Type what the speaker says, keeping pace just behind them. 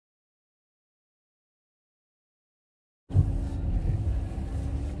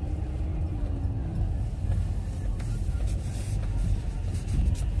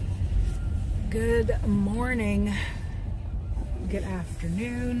Good morning, good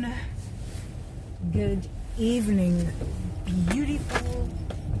afternoon, good evening, beautiful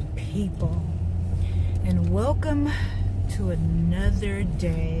people, and welcome to another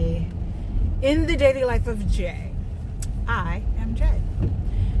day in the daily life of Jay. I am Jay,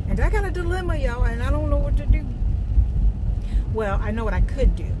 and I got a dilemma, y'all, and I don't know what to do. Well, I know what I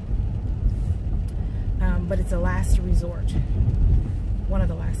could do, but it's a last resort, one of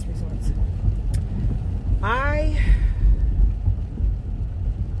the last resorts. I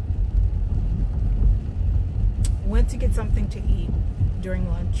went to get something to eat during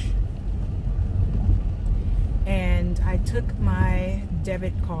lunch, and I took my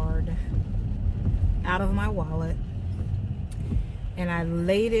debit card out of my wallet and I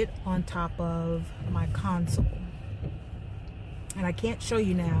laid it on top of my console. And I can't show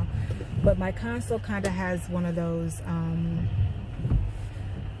you now, but my console kind of has one of those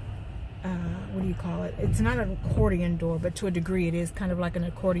what do you call it? It's not an accordion door, but to a degree it is kind of like an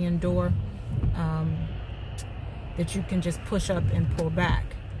accordion door that you can just push up and pull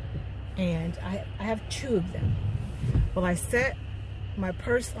back. And I have two of them. Well, I set my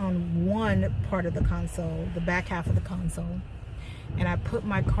purse on one part of the console, the back half of the console, and I put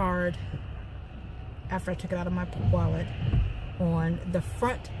my card, after I took it out of my wallet, on the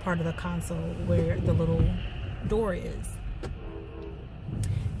front part of the console where the little door is.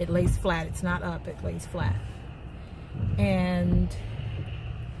 It lays flat. It's not up. It lays flat. And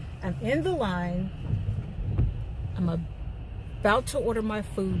I'm in the line. I'm about to order my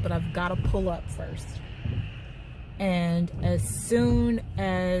food, but I've got to pull up first. And as soon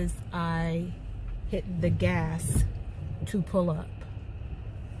as I hit the gas to pull up,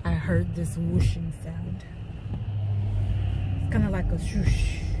 I heard this whooshing sound. It's kind of like a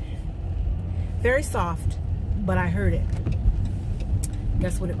swoosh. Very soft, but I heard it.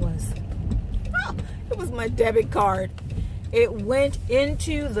 Guess what it was? Oh, it was my debit card. It went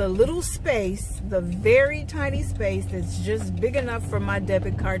into the little space, the very tiny space that's just big enough for my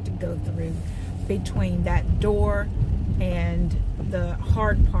debit card to go through, between that door and the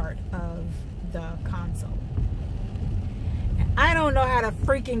hard part of the console. And I don't know how to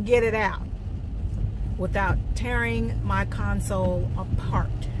freaking get it out without tearing my console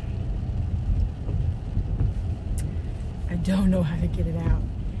apart. I don't know how to get it out.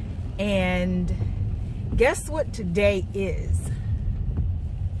 And guess what today is?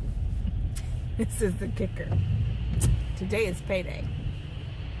 This is the kicker. Today is payday.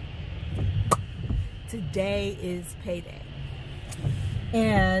 Today is payday.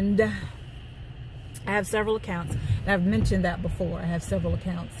 And I have several accounts. I've mentioned that before. I have several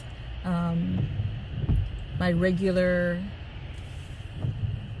accounts. My regular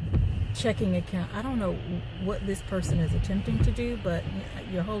checking account. I don't know what this person is attempting to do, but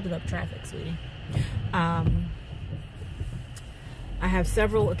you're holding up traffic, sweetie. I have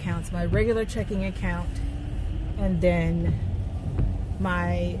several accounts. My regular checking account, and then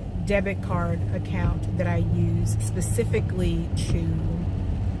my debit card account that I use specifically to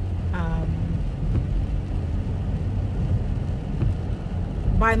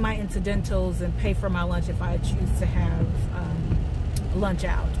buy my incidentals and pay for my lunch if I choose to have lunch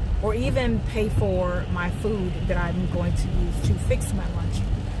out, or even pay for my food that I'm going to use to fix my lunch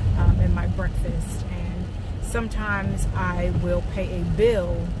and my breakfast. And sometimes I will pay a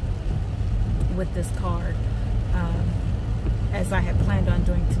bill with this card, as I had planned on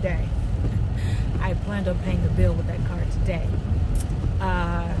doing today. I planned on paying a bill with that card today.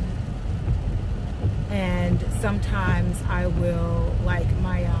 And sometimes I will, like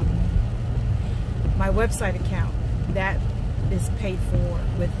my website account, that is paid for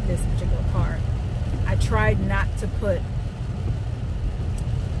with this particular card. I tried not to put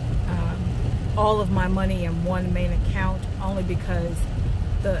all of my money in one main account, only because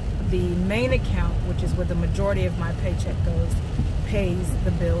the main account, which is where the majority of my paycheck goes, pays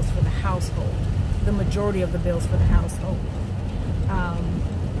the bills for the household. The majority of the bills for the household.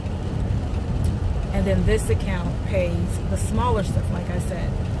 And then this account pays the smaller stuff, like I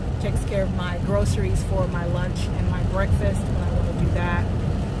said. Takes care of my groceries for my lunch and my breakfast when I want to do that.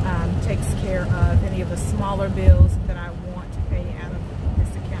 Takes care of any of the smaller bills that I want to pay out of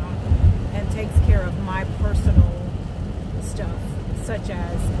this account. And takes care of my personal stuff, such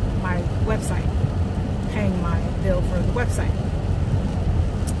as my website, paying my bill for the website.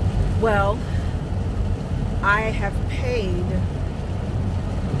 Well, I have paid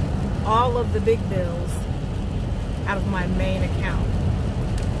all of the big bills out of my main account.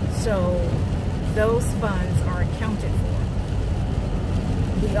 So those funds are accounted for.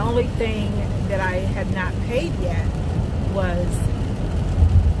 The only thing that I had not paid yet was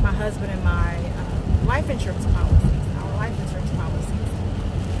my husband and my life insurance policies, our life insurance policies.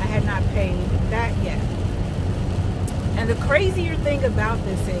 I had not paid that yet. And the crazier thing about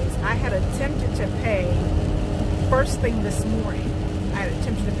this is I had attempted to pay first thing this morning. I had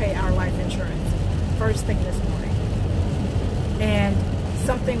attempted to pay our life insurance first thing this morning. And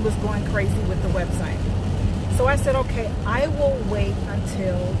something was going crazy with the website. So I said, okay, I will wait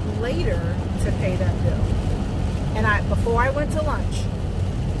until later to pay that bill. And before I went to lunch,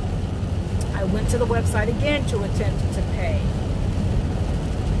 I went to the website again to attempt to pay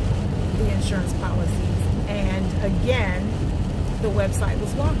the insurance policies. And again, the website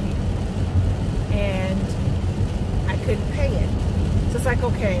was wonky. And I couldn't pay it. So it's like,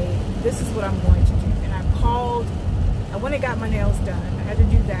 okay, this is what I'm going to do. And I went and got my nails done. I had to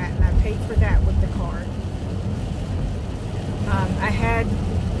do that, and I paid for that with the card. I had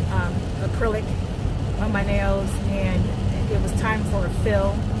acrylic on my nails, and it was time for a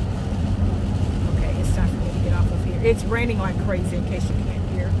fill. Okay, it's time for me to get off of here. It's raining like crazy, in case you can't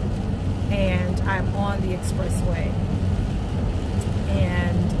hear. And I'm on the expressway.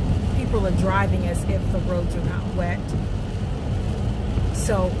 And people are driving as if the roads are not wet.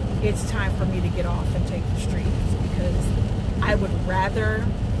 So it's time for me to get off and take the streets, because I would rather,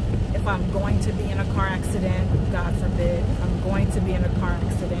 if I'm going to be in a car accident, God forbid, if I'm going to be in a car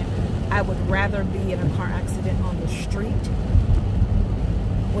accident, I would rather be in a car accident on the street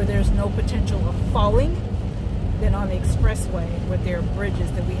where there's no potential of falling than on the expressway where there are bridges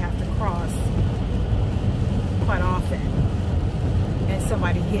that we have to cross quite often, and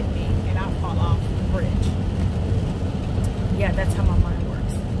somebody hit me and I'll fall off the bridge. Yeah, that's how my mind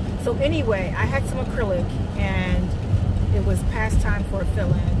works. So anyway, I had some acrylic, and it was past time for a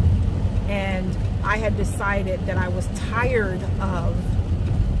fill-in. And I had decided that I was tired of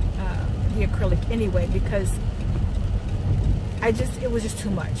the acrylic anyway, because it was just too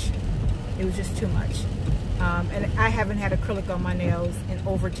much. It was just too much. And I haven't had acrylic on my nails in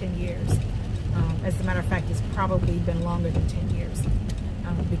over 10 years. As a matter of fact, it's probably been longer than 10 years.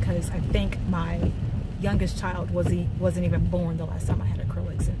 Because I think my youngest child wasn't even born the last time I had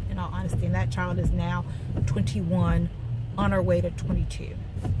acrylics, in all honesty. And that child is now 21, on her way to 22.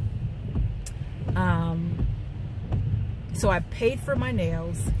 So I paid for my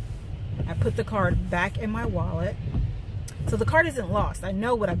nails. I put the card back in my wallet. So the card isn't lost. I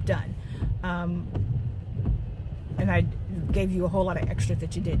know what I've done. And I gave you a whole lot of extra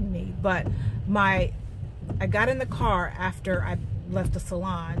that you didn't need. But I got in the car after I left the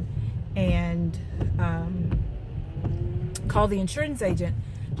salon and called the insurance agent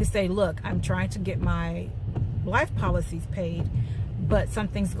to say, look, I'm trying to get my life policies paid, but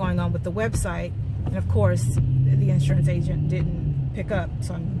something's going on with the website. And of course, the insurance agent didn't pick up,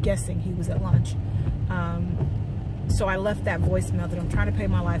 so I'm guessing he was at lunch. So I left that voicemail that I'm trying to pay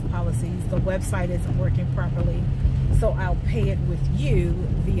my life policies. The website isn't working properly, so I'll pay it with you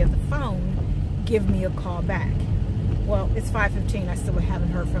via the phone. Give me a call back. Well, it's 5:15. I still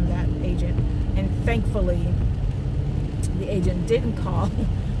haven't heard from that agent. And thankfully, the agent didn't call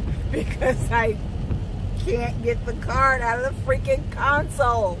because I can't get the card out of the freaking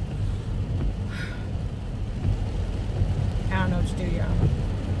console. I don't know what to do, y'all.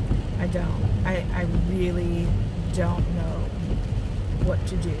 I don't. I really don't know what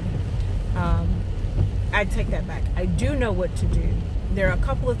to do. I take that back. I do know what to do. There are a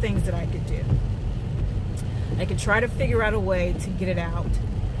couple of things that I could do. I could try to figure out a way to get it out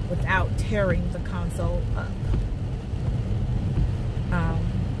without tearing the console up.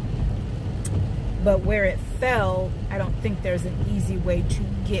 But where it fell, I don't think there's an easy way to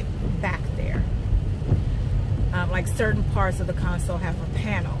get back there. Like certain parts of the console have a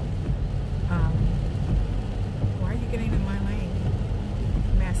panel. Why are you getting in my lane?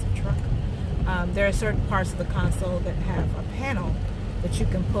 Massive truck. There are certain parts of the console that have a panel that you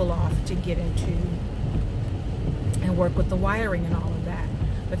can pull off to get into and work with the wiring and all of that.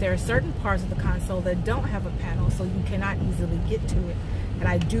 But there are certain parts of the console that don't have a panel, so you cannot easily get to it. And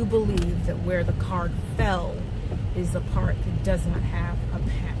I do believe that where the card fell is the part that does not have a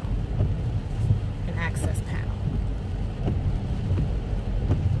panel, an access panel.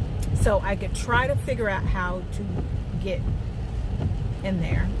 So I could try to figure out how to get in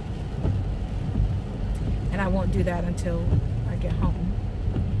there. And I won't do that until I get home.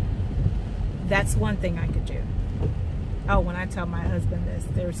 That's one thing I could do. Oh, when I tell my husband this,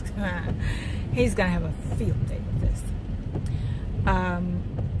 he's gonna have a field day with this.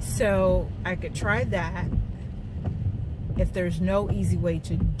 So I could try that. If there's no easy way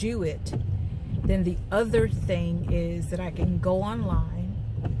to do it, then the other thing is that I can go online,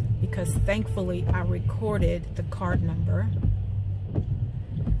 because thankfully I recorded the card number.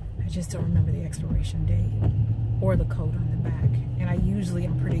 just don't remember the expiration date or the code on the back. And I usually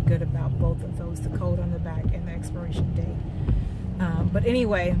am pretty good about both of those, the code on the back and the expiration date. But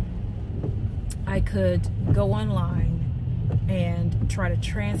anyway, I could go online and try to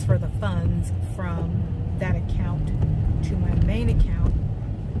transfer the funds from that account to my main account,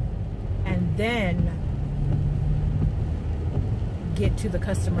 and then get to the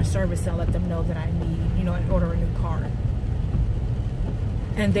customer service and let them know that I need, you know, and order a new card.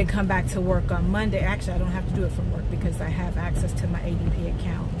 And then come back to work on Monday. Actually, I don't have to do it from work because I have access to my ADP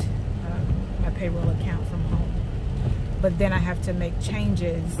account, my payroll account from home. But then I have to make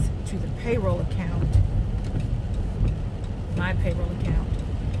changes to the payroll account, my payroll account,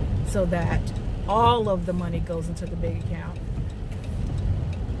 so that all of the money goes into the big account.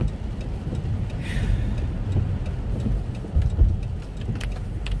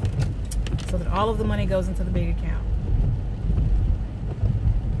 So that all of the money goes into the big account.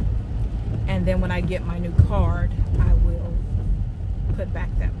 And then when I get my new card, I will put back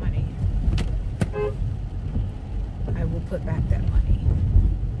that money. I will put back that money.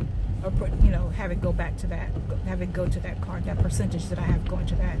 Or put, you know, have it go back to that, have it go to that card, that percentage that I have going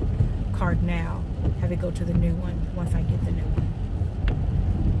to that card now, have it go to the new one once I get the new one.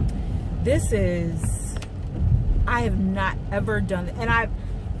 This is, I have not ever done it. And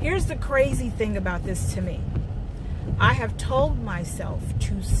here's the crazy thing about this to me. I have told myself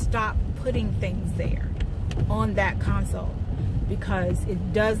to stop putting things there on that console because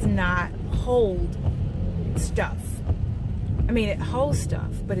it does not hold stuff. I mean, it holds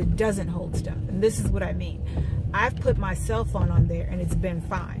stuff, but it doesn't hold stuff. And this is what I mean. I've put my cell phone on there and it's been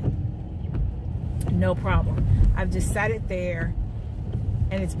fine. No problem. I've just sat it there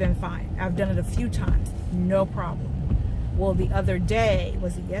and it's been fine. I've done it a few times. No problem. Well, the other day,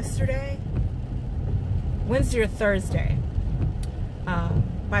 was it yesterday? Wednesday or Thursday.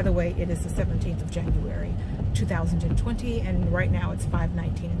 By the way, it is the 17th of January, 2020, and right now it's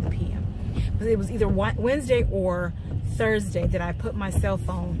 5:19 in the PM. But it was either Wednesday or Thursday that I put my cell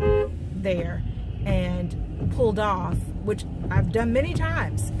phone there and pulled off, which I've done many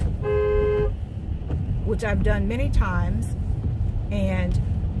times. And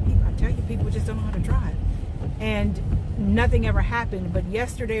I tell you, people just don't know how to drive. And nothing ever happened, but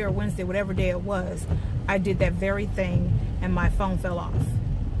yesterday or Wednesday, whatever day it was, I did that very thing and my phone fell off.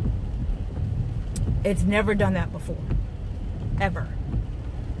 It's never done that before, ever.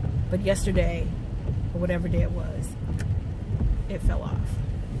 But yesterday, or whatever day it was, it fell off.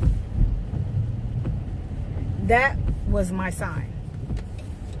 That was my sign.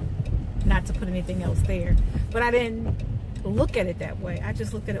 Not to put anything else there. But I didn't look at it that way. I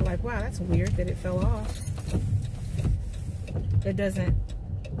just looked at it like, wow, that's weird that it fell off. It doesn't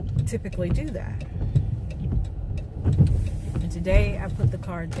typically do that. And today I put the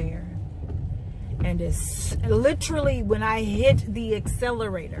card there. And it's literally when I hit the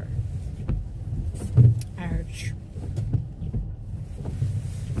accelerator, ouch.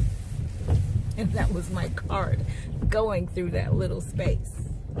 And that was my card going through that little space.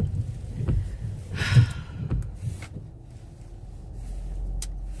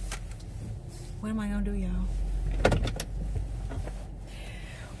 What am I gonna do, y'all?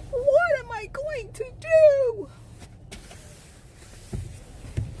 What am I going to do?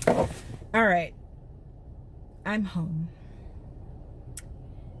 All right. I'm home.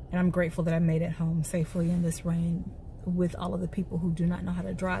 And I'm grateful that I made it home safely in this rain with all of the people who do not know how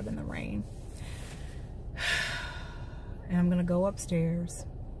to drive in the rain. And I'm gonna go upstairs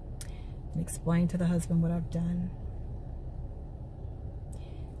and explain to the husband what I've done.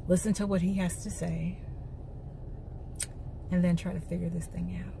 Listen to what he has to say. And then try to figure this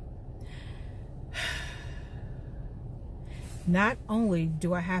thing out. Not only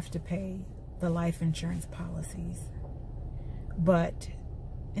do I have to pay the life insurance policies,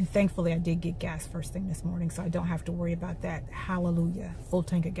 and thankfully I did get gas first thing this morning, so I don't have to worry about that. Hallelujah. Full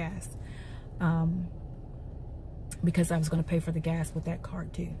tank of gas. Because I was going to pay for the gas with that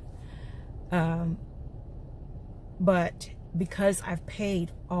card too. But because I've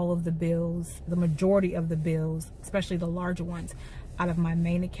paid all of the bills, the majority of the bills, especially the larger ones, out of my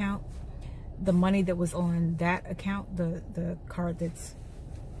main account, the money that was on that account, the card that's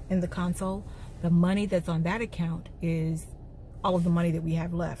in the console, the money that's on that account is all of the money that we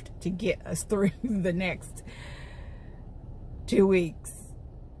have left to get us through the next 2 weeks.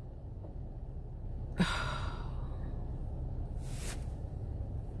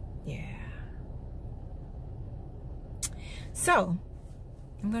 Yeah. So,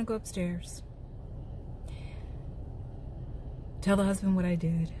 I'm gonna go upstairs, tell the husband what I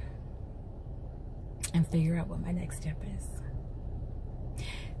did, and figure out what my next step is.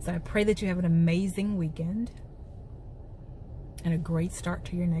 So I pray that you have an amazing weekend and a great start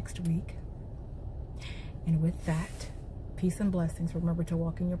to your next week. And with that, peace and blessings. Remember to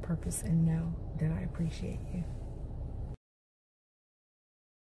walk in your purpose and know that I appreciate you.